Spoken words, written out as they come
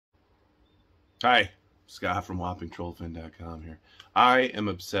Hi, Scott from whoppingtrollfin.com here. I am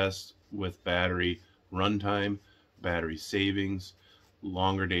obsessed with battery runtime, battery savings,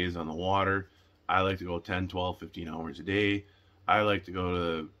 longer days on the water. I like to go 10, 12, 15 hours a day. I like to go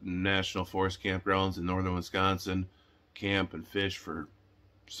to national forest campgrounds in northern Wisconsin, camp and fish for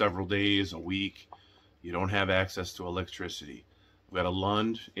several days, a week. You don't have access to electricity. I've got a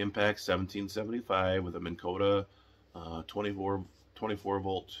Lund Impact 1775 with a Minn Kota 24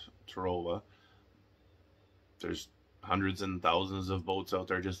 volt Tarova. There's hundreds and thousands of boats out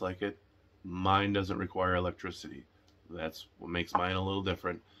there just like it. Mine doesn't require electricity. That's what makes mine a little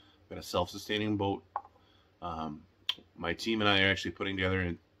different. I've got a self-sustaining boat. My team and I are actually putting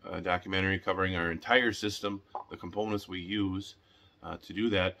together a documentary covering our entire system, the components we use to do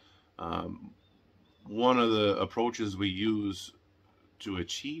that. One of the approaches we use to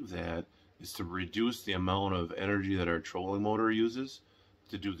achieve that is to reduce the amount of energy that our trolling motor uses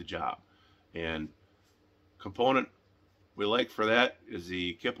to do the job. And component we like for that is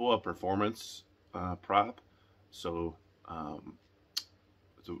the Kipawa performance prop. So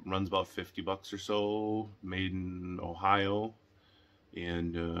it runs about $50 or so, made in Ohio,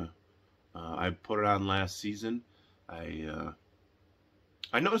 and I put it on last season. I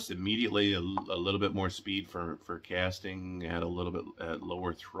noticed immediately a little bit more speed for casting at a little bit at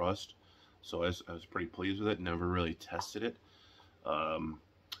lower thrust, so I was pretty pleased with it. Never really tested it.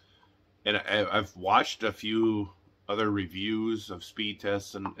 And I've watched a few other reviews of speed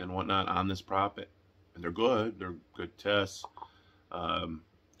tests and whatnot on this prop, and they're good. They're good tests. The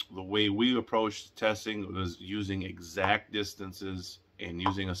way we approached testing was using exact distances and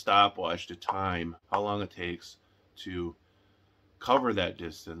using a stopwatch to time how long it takes to cover that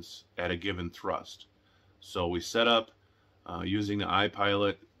distance at a given thrust. So we set up, using the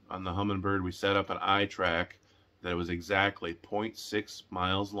Ipilot on the Humminbird, we set up an iTrack that was exactly 0.6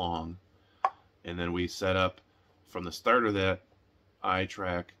 miles long. And then we set up from the start of that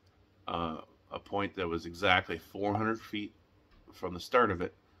iTrack a point that was exactly 400 feet from the start of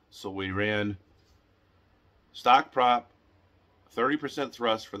it. So we ran stock prop, 30%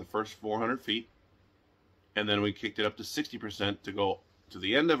 thrust for the first 400 feet. And then we kicked it up to 60% to go to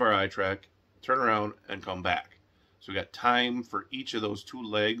the end of our iTrack, turn around, and come back. So we got time for each of those two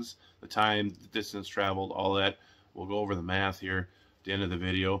legs, the time, the distance traveled, all that. We'll go over the math here at the end of the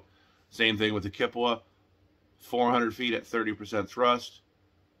video. Same thing with the Kipawa, 400 feet at 30% thrust.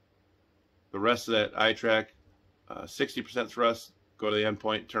 The rest of that iTrack, 60% thrust, go to the end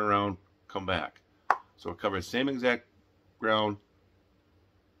point, turn around, come back. So we'll cover the same exact ground,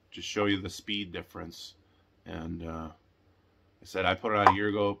 just show you the speed difference. And I said I put it on a year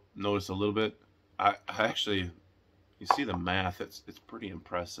ago, noticed a little bit. I actually, you see the math, it's pretty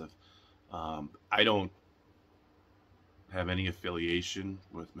impressive. I don't have any affiliation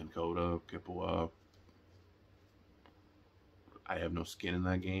with Minn Kota, Kipawa. I have no skin in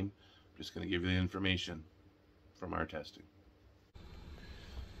that game. I'm just going to give you the information from our testing.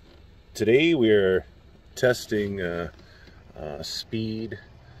 Today we're testing speed,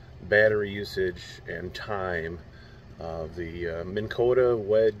 battery usage, and time of the Minn Kota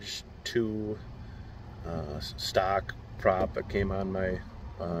Wedge 2 stock prop that came on my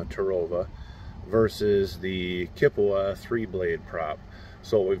Tarova versus the Kipawa 3-blade prop.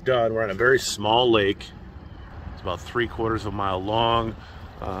 So what we've done, we're on a very small lake. It's about 3/4 of a mile long.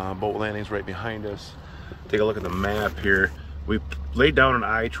 Boat landing's right behind us. Take a look at the map here. We laid down an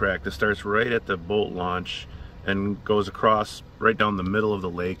iTrack that starts right at the boat launch and goes across right down the middle of the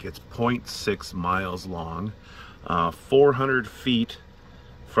lake. It's 0.6 miles long. 400 feet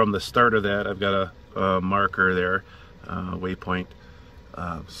from the start of that, I've got a marker there, waypoint.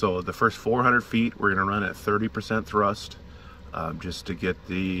 So the first 400 feet we're going to run at 30% thrust, just to get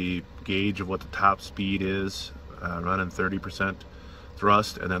the gauge of what the top speed is, running 30%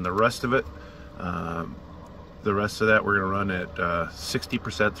 thrust. And then the rest of it, we're going to run at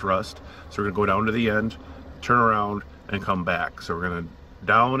 60% thrust. So we're going to go down to the end, turn around, and come back. So we're going to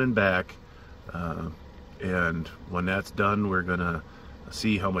down and back, and when that's done, we're going to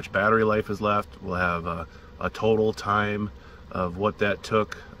see how much battery life is left. We'll have a total time of what that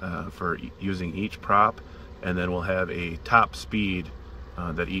took for using each prop, and then we'll have a top speed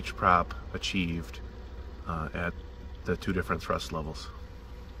that each prop achieved at the two different thrust levels.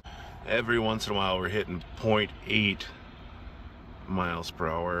 Every once in a while we're hitting 0.8 miles per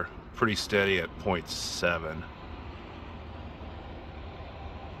hour, pretty steady at 0.7.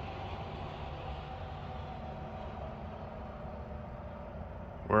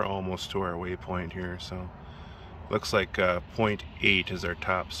 We're almost to our waypoint here, so looks like 0.8 is our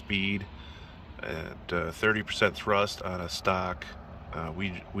top speed at 30% thrust on a stock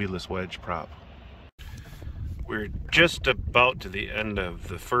weedless wedge prop. We're just about to the end of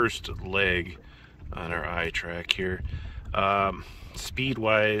the first leg on our iTrack here.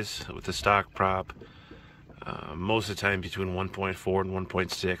 Speed-wise, with the stock prop, most of the time between 1.4 and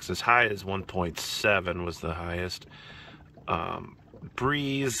 1.6, as high as 1.7 was the highest.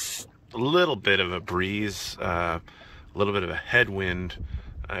 Breeze, a little bit of a breeze, a little bit of a headwind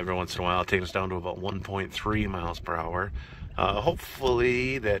every once in a while, taking us down to about 1.3 miles per hour.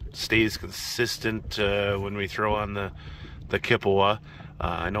 Hopefully that stays consistent when we throw on the Kipawa.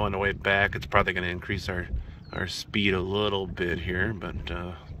 I know on the way back it's probably going to increase our speed a little bit here, but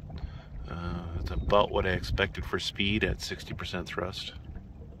it's about what I expected for speed at 60% thrust.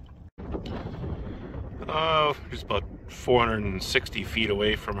 Just about 460 feet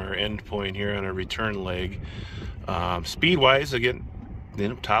away from our end point here on our return leg. Speed-wise, again,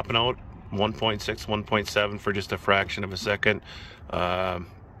 topping out 1.6, 1.7 for just a fraction of a second,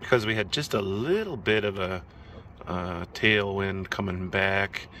 because we had just a little bit of a tailwind coming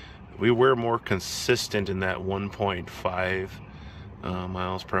back. We were more consistent in that 1.5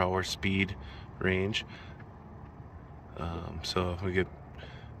 miles per hour speed range. So if we could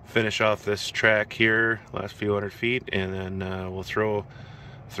finish off this track here, last few hundred feet, and then we'll throw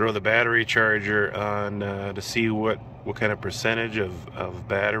the battery charger on to see what kind of percentage of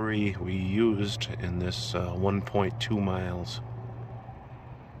battery we used in this 1.2 miles.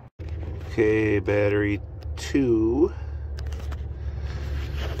 Okay, battery 2.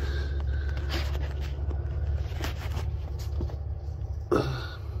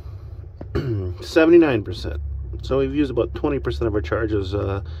 %. So we've used about 20% of our charges,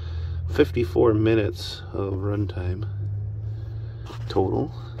 54 minutes of runtime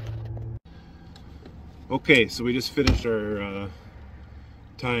total. Okay, so we just finished our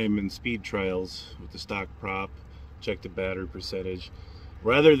time and speed trials with the stock prop, checked the battery percentage.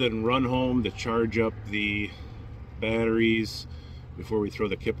 Rather than run home to charge up the batteries before we throw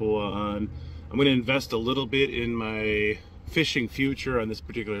the Kipawa on, I'm going to invest a little bit in my fishing future on this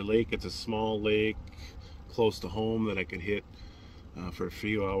particular lake. It's a small lake close to home that I could hit for a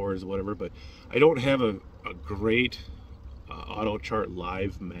few hours or whatever, but I don't have a great auto chart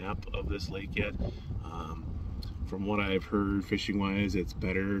live map of this lake yet. From what I've heard fishing wise, it's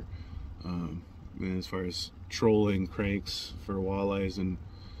better and as far as trolling cranks for walleyes and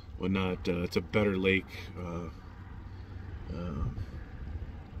whatnot. It's a better lake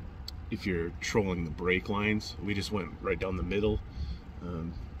if you're trolling the brake lines. We just went right down the middle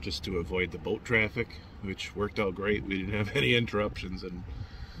just to avoid the boat traffic, which worked out great. We didn't have any interruptions in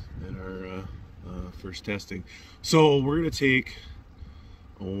our first testing. So we're going to take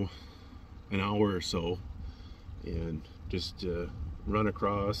an hour or so and just run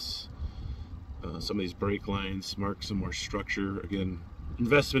across some of these brake lines, mark some more structure. Again,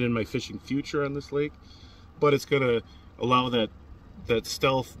 investment in my fishing future on this lake, but it's going to allow that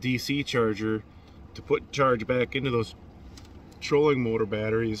stealth DC charger to put charge back into those trolling motor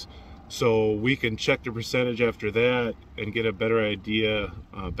batteries, so we can check the percentage after that and get a better idea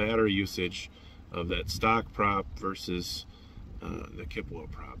battery usage of that stock prop versus the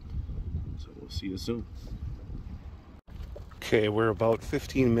Kipawa prop. So we'll see you soon. Okay, we're about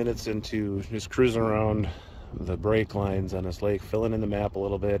 15 minutes into just cruising around the brake lines on this lake, filling in the map a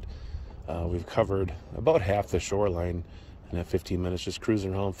little bit. We've covered about half the shoreline in that 15 minutes, just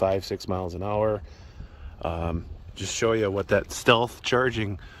cruising around 5-6 miles an hour. Just show you what that stealth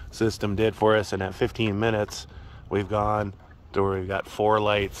charging system did for us in that 15 minutes. We've gone to where we've got 4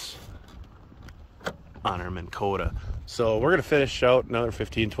 lights on our Minn Kota. So we're gonna finish out another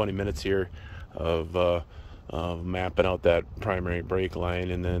 15-20 minutes here of mapping out that primary brake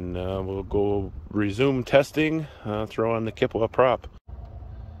line, and then we'll go resume testing, throw on the Kipawa prop.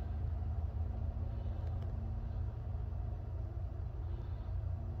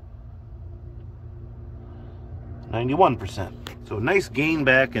 91%. So nice gain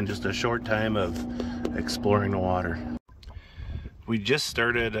back in just a short time of exploring the water. We just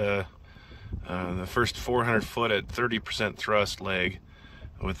started the first 400 foot at 30% thrust leg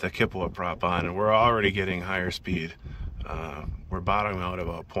with the Kipawa prop on, and we're already getting higher speed. We're bottoming out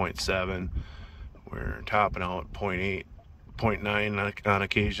about 0.7. We're topping out 0.8, 0.9 on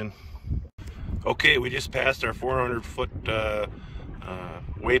occasion. Okay, we just passed our 400 foot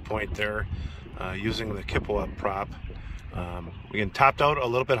waypoint there using the Kipawa prop. We topped out a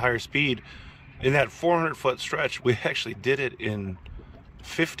little bit higher speed. In that 400 foot stretch, we actually did it in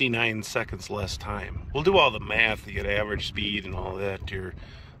 59 seconds less time. We'll do all the math to get average speed and all that here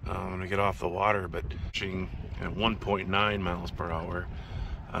when we get off the water, but at 1.9 miles per hour,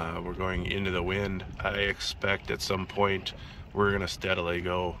 we're going into the wind. I expect at some point we're going to steadily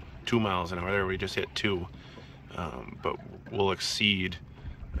go 2 miles an hour. There we just hit 2. but will exceed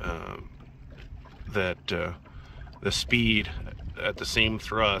the speed at the same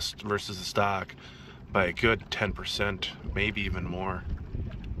thrust versus the stock by a good 10%, maybe even more.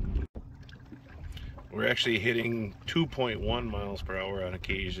 We're actually hitting 2.1 miles per hour on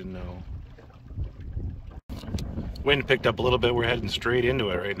occasion now. Wind picked up a little bit. We're heading straight into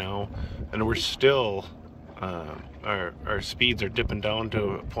it right now, and we're still our speeds are dipping down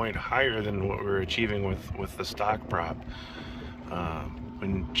to a point higher than what we're achieving with the stock prop.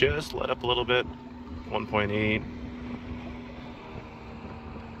 Wind just let up a little bit. 1.8,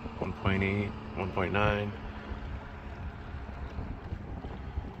 1.8, 1.9,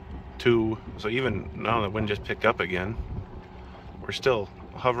 2. So even now the wind just picked up again, we're still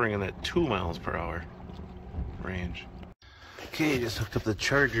hovering in that 2 miles per hour range. Okay, just hooked up the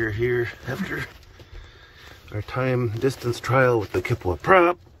charger here after our time distance trial with the Kipawa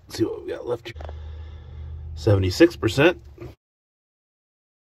prop. Let's see what we got left here. 76%.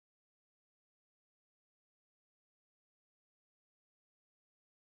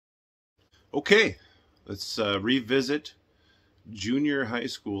 Okay, let's revisit junior high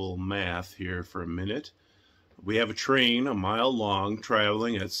school math here for a minute. We have a train a mile long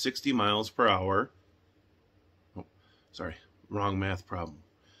traveling at 60 miles per hour. Oh, sorry, wrong math problem.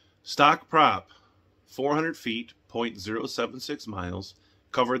 Stock prop, 400 feet, 0.076 miles,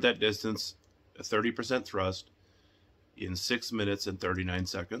 covered that distance at 30% thrust in 6 minutes and 39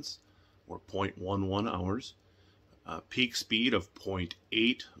 seconds, or 0.11 hours. Peak speed of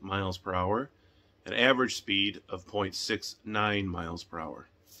 0.8 miles per hour, an average speed of 0.69 miles per hour.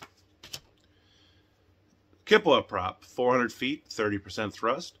 Kipawa prop, 400 feet, 30%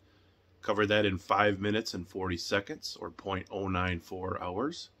 thrust, covered that in 5 minutes and 40 seconds, or 0.094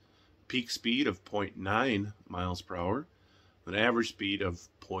 hours. Peak speed of 0.9 miles per hour, an average speed of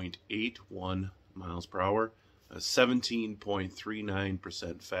 0.81 miles per hour,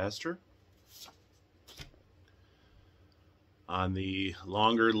 17.39% faster. On the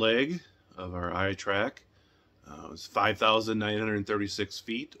longer leg of our iTrack, it was 5,936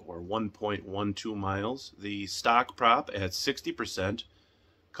 feet, or 1.12 miles. The stock prop at 60%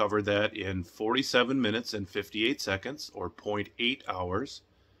 covered that in 47 minutes and 58 seconds, or 0.8 hours.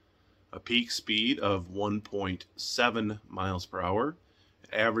 A peak speed of 1.7 miles per hour,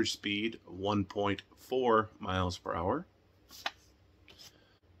 average speed 1.4 miles per hour.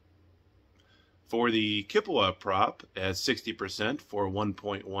 For the Kipawa prop at 60% for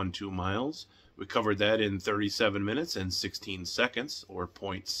 1.12 miles, we covered that in 37 minutes and 16 seconds, or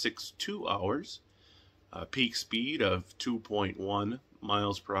 0.62 hours. A peak speed of 2.1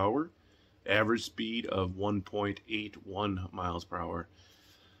 miles per hour, average speed of 1.81 miles per hour.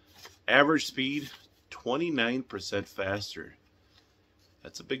 Average speed 29% faster.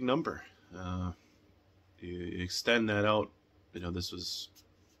 That's a big number. You extend that out, this was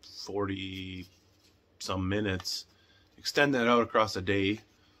 40 some minutes. Extend that out across a day,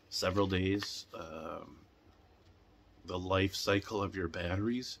 several days. The life cycle of your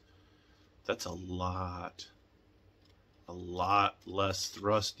batteries, that's a lot less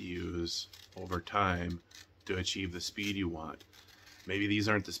thrust use over time to achieve the speed you want. Maybe these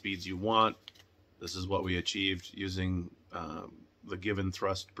aren't the speeds you want. This is what we achieved using the given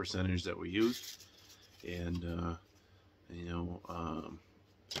thrust percentage that we used. And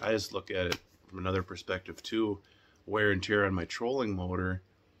I just look at it from another perspective too. Wear and tear on my trolling motor.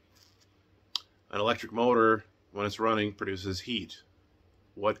 An electric motor, when it's running, produces heat.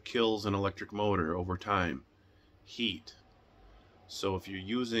 What kills an electric motor over time? Heat. So if you're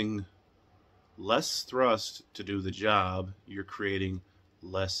using less thrust to do the job, you're creating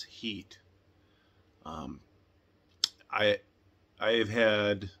less heat. I've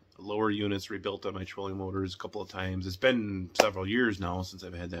had lower units rebuilt on my trolling motors a couple of times. It's been several years now since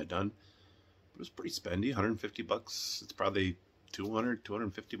I've had that done. It was pretty spendy, 150 bucks. It's probably 200,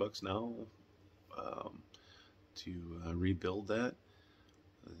 250 bucks now to rebuild that.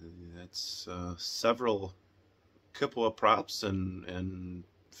 That's several Kipawa props and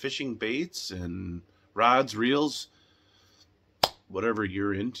fishing baits and rods, reels, whatever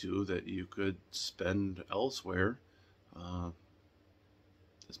you're into that you could spend elsewhere.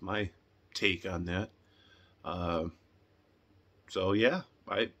 That's my take on that. So yeah,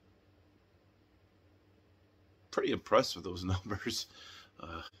 I'm pretty impressed with those numbers.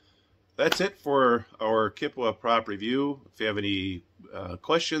 That's it for our Kipawa prop review. If you have any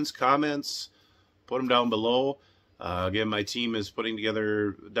questions, comments, put them down below. Again, my team is putting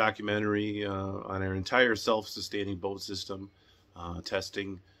together a documentary on our entire self-sustaining boat system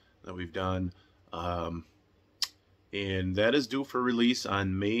testing that we've done. And that is due for release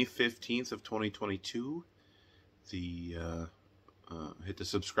on May 15th of 2022. the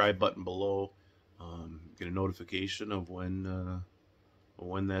subscribe button below. Get a notification of when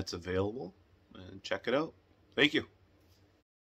that's available, and check it out. Thank you.